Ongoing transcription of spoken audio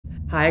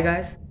Hi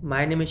guys,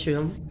 my name is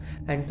Shubham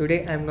and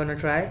today I'm gonna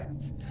try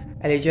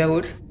Elijah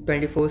Wood's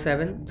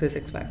 24/7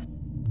 365.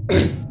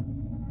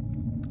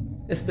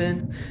 It's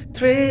been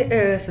 3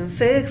 years and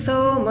 6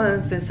 whole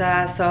months since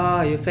I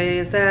saw your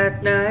face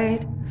that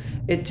night.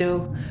 It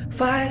took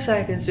 5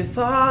 seconds to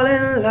fall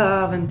in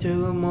love and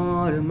 2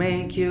 more to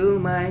make you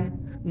mine.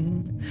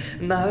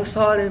 Now it's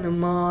fall in the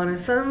morning,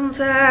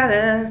 sunset,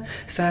 and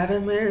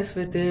 7 minutes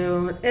with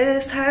you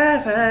is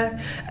heaven.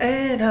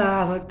 And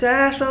our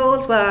dash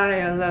rolls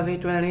by. I love you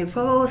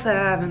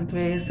 24/7,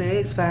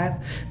 365.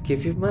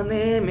 Give you my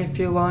name if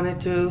you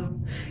wanted to.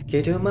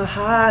 Give you my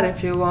heart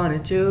if you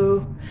wanted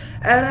to.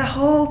 And I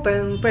hope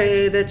and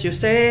pray that you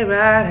stay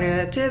right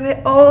here till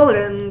we're old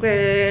and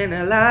gray. And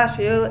the last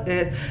few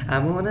it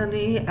I'm gonna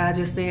need, I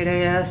just need a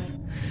yes.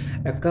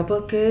 A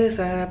couple kisses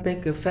and a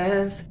picket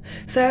fence.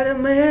 Set the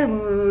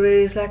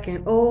memories like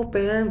an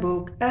open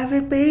book.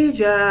 Every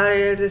page I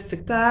read is to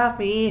got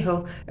me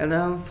hooked, and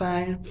I'm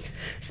fine.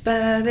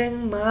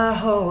 Spending my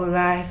whole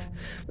life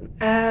on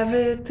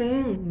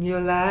everything you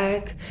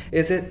like.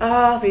 Is it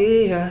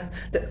obvious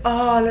that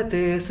all of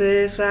this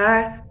is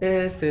right?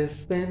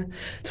 It's been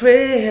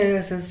 3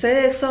 years and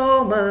 6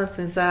 whole months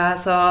since I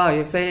saw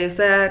your face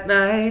that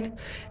night.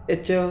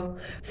 It took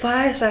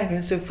 5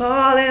 seconds to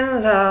fall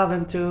in love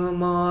and 2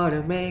 more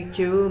to make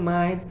you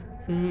mine.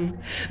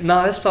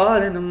 Now it's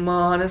fall in the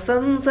morning,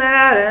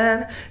 sunset,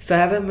 and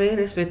 7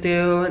 minutes with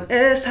you and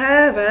it's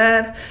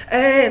heaven.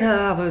 8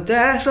 hour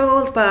dash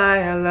rolls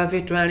by. I love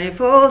you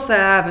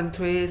 24/7,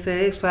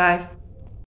 365.